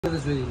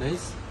is very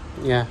nice.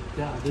 Yeah.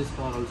 Yeah, this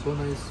car also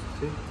nice.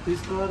 See, this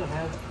car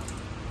have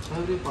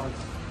every parts.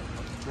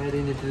 Made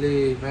in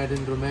Italy, made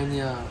in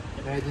Romania,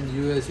 made in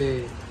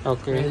USA,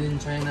 Okay. made in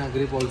China,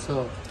 grip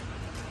also.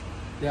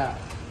 Yeah.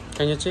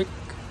 Can you check?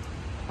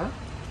 Huh?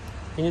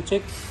 Can you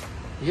check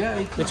Yeah,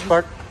 which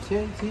part?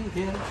 See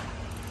here.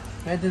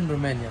 Made in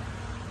Romania.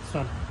 This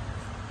one.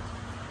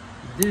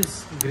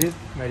 This grip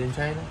made in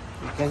China.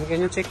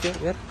 Can you check here?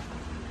 Where?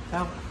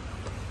 Yeah.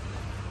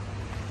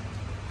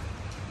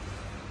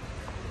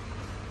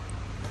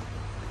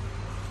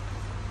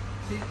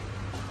 See,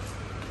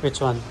 Which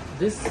one?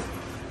 this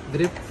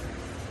grip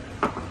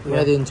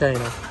made in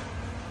China.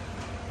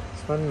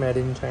 This one made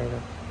in China.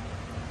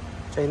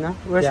 China?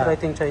 Where's Yeah.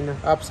 writing China?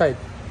 Upside,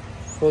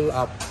 full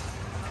up.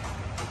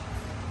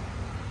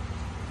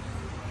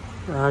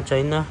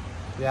 China.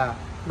 Yeah.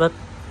 But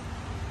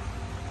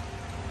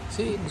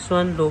See, this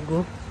one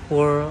logo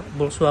for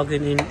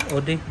Volkswagen in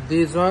Audi.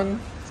 this one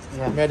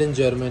made in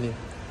Germany.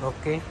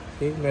 Okay.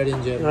 See, made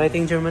in Germany.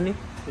 Writing Germany?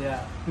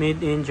 Yeah.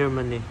 Made in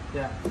Germany.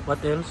 Yeah.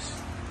 What else?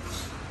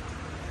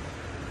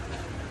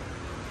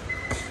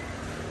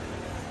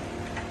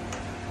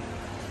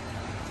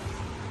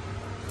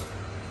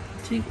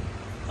 See,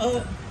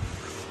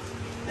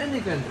 any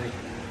country.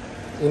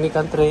 Any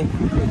country?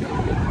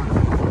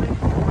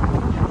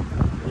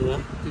 Yeah.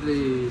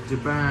 Italy,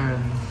 Japan.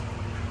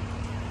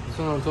 This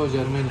one also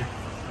Germany.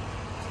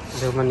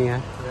 Germany,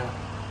 yeah. Yeah.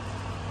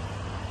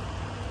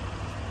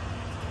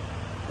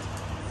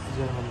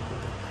 Germany.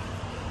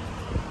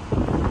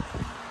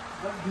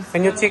 But this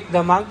Can you car- check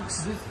the mugs?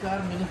 This car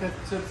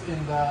manufactured in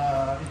the.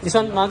 This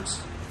one mugs?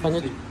 Can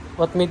you,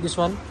 what made this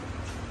one?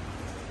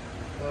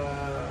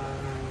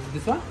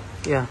 This one?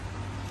 Yeah.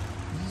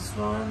 This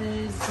one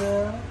is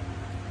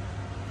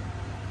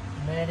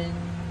made in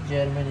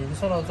Germany.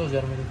 This one also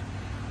Germany.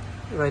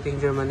 Writing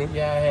Germany.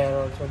 Yeah, here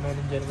also made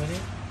in Germany.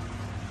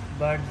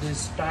 But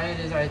this tire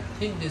is, I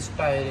think this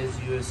tire is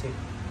USA.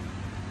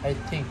 I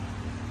think.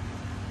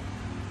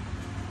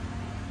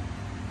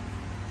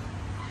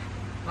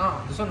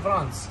 Ah, this one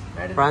France.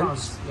 Made in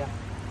France? France.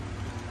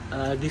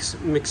 Yeah. This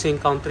mixing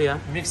country, ah.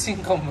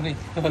 Mixing company.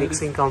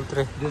 Mixing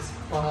country. This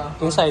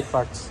Inside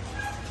parts.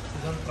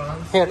 This one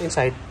France. Here,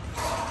 inside.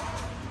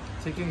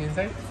 Checking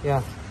inside.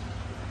 Yeah.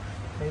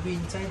 Maybe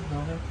inside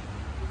no.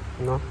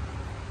 No.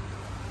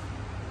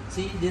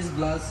 See this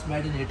glass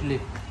made in Italy.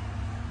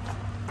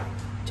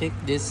 Check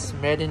this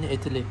made in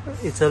Italy.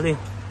 Italy.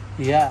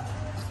 Yeah.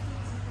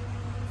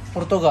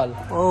 Portugal.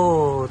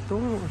 Oh,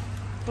 Too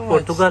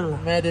Portugal.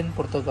 much. Made in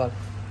Portugal.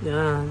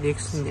 Yeah,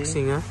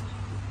 mixing, ah.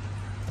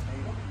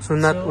 So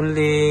not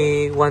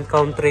only one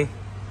country.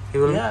 You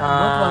will Yeah,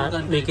 not one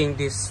country. making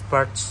these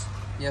parts.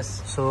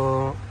 Yes.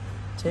 So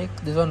Check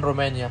this one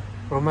Romania.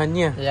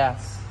 Romania. Yeah.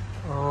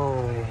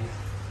 Oh,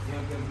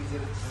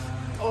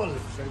 All.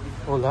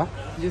 hola.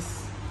 Yes.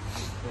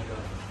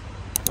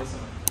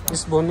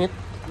 This bonnet.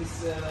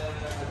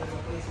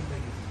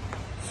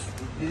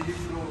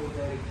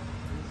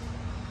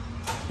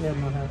 Yeah,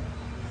 man.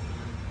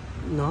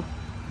 No.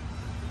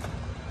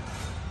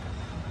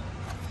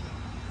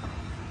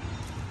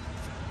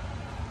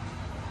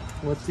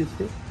 What's this?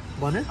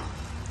 Bonnet?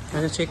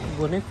 Can you check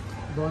bonnet?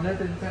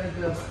 Bonnet inside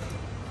the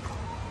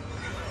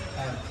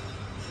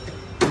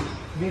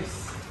mix.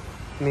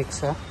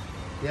 Mix, ah.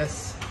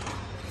 Yes.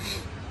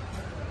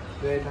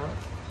 Wait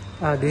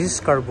now. This is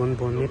carbon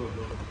bonnet.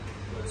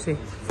 See,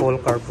 full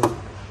carbon.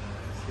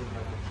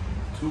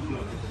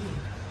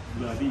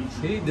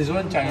 See this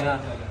one China.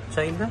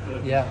 China?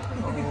 Yeah.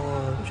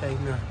 Oh,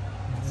 China.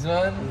 This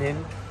one And then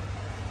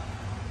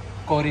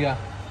Korea.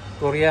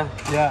 Korea.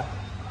 Yeah.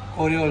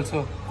 Korea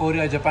also.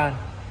 Korea, Japan.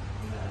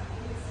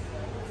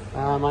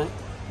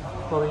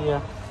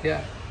 Korea.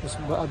 Yeah. This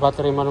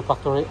battery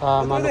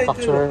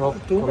manufacturer of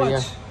Too Korea.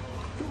 much.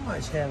 Too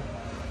much help.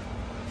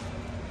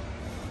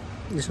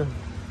 This one.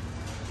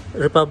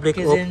 Republic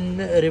Is of in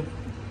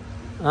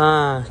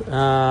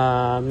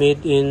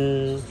made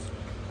in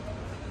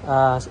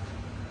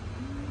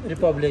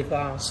Republic.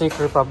 Czech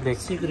Republic.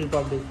 Czech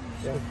Republic.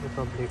 Yeah. Czech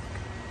Republic.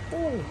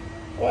 Oh,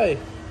 why?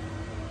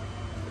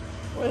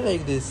 Why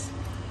like this?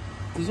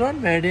 This one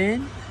made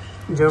in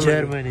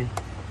Germany.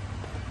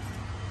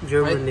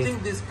 I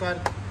think this car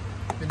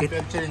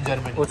manufactured in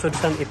Germany. Also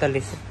this one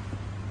Italy.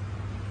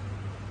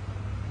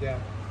 Yeah.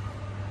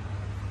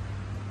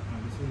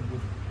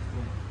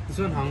 This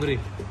one Hungary.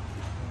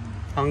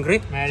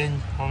 Hungary? Made in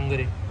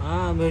Hungary.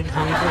 Made in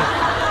Hungary.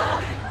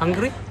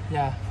 Hungary?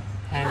 Yeah.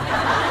 And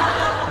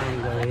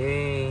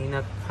Hungary,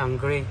 not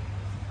Hungary.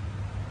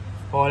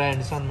 Poland.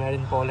 This one made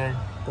in Poland.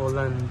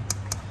 Poland.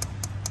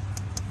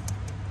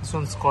 This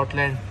one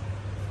Scotland.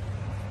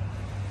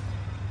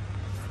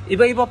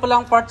 Iba-iba pa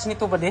lang parts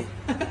nito ba de?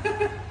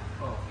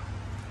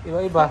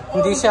 Iba-iba.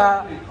 Hindi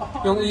siya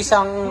yung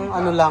isang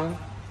ano lang.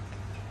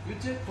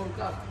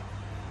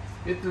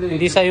 Italy,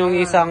 Hindi siya yung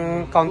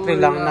isang country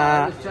lang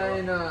na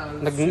China,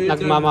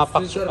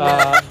 nagmamapacture.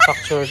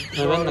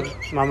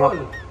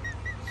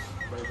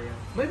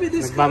 Maybe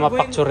this car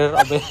going. Nagmamapacturer.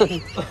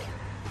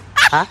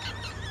 Ha?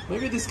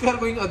 Maybe this car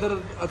going other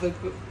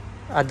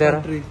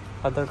country.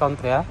 Other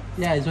country, ah?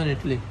 Yeah, it's on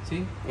Italy.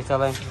 See?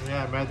 Italy.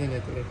 Yeah, made in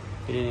Italy.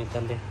 In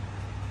Italy.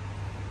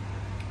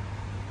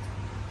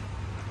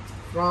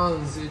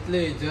 France,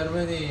 Italy,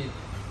 Germany,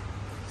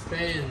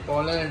 Spain,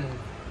 Poland,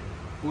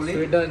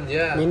 Sweden,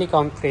 yeah. Mini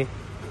country.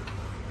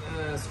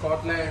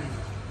 Scotland.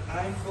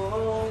 I'm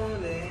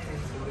falling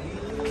for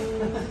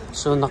you.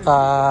 So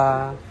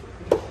naka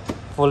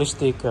full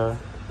sticker.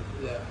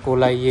 Yeah.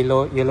 Kulay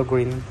yellow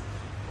green.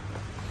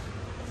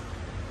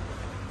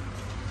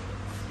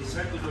 It's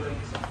hard to do like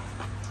this.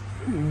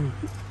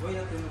 Why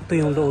not remove Ito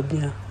yung loob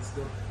niya. this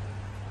door?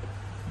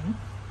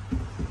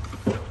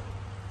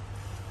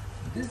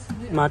 This,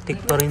 Matic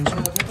pa rin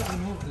siya. better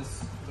remove this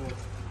door.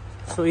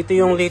 So ito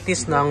yung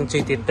latest ng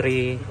GT3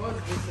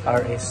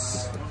 RS.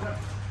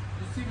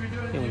 You see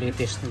video? Yung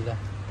latest nila.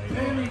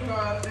 Any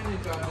car just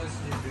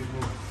need to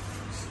remove.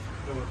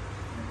 Door.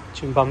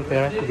 Yung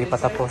bumper, hindi pa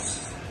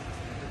tapos.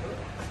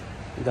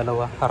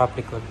 Dalawa, harap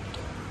likod.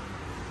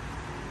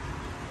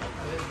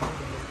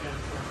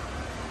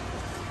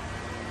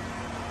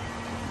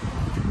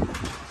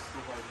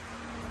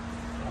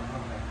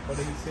 But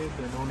he said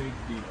they no need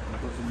the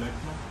because of that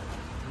no?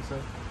 He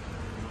said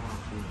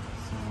okay.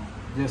 So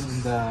Just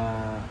in the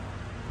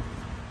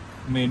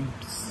main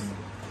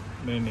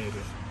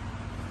area.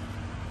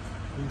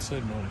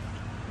 Inside no need.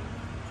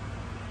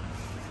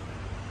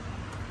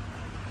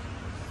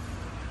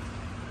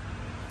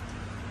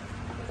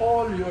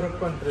 all Europe So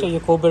countries. you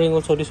covering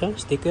also this one,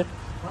 sticker?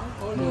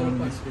 All No,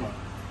 Europe on this countries. part.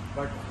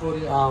 But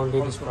Korea. Only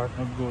this also. part.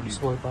 Not go deep.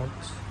 Small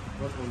parts.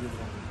 What will you do?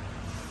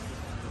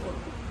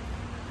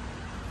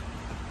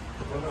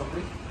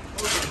 Probably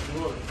all the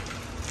world.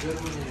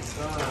 Germany,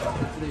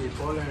 France, Italy,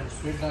 Poland,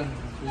 Sweden,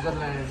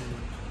 Switzerland,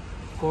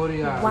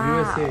 Korea,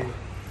 USA,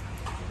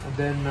 and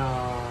then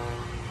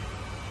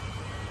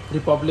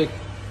Republic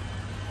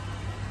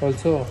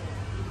also.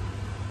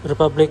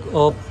 Republic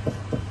of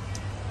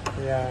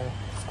Yeah,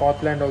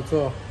 Scotland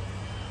also.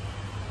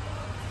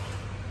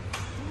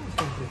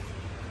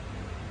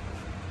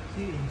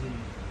 See engine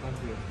from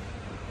here.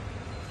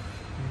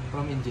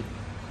 From engine.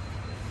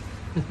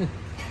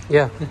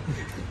 yeah.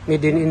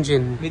 Made in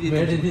engine. Made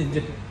Made in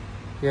India.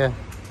 Yeah.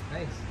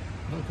 Nice.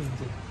 Not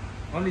India.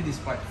 Only this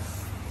part.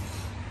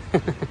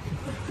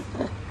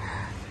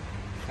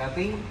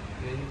 Cutting.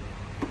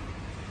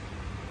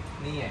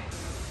 Niya.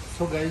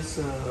 So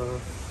guys,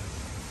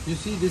 you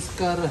see this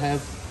car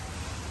have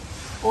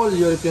all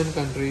European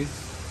countries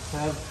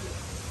have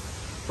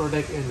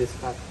product in this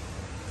car.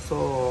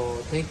 So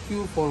thank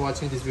you for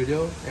watching this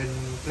video and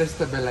press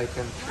the bell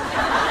icon.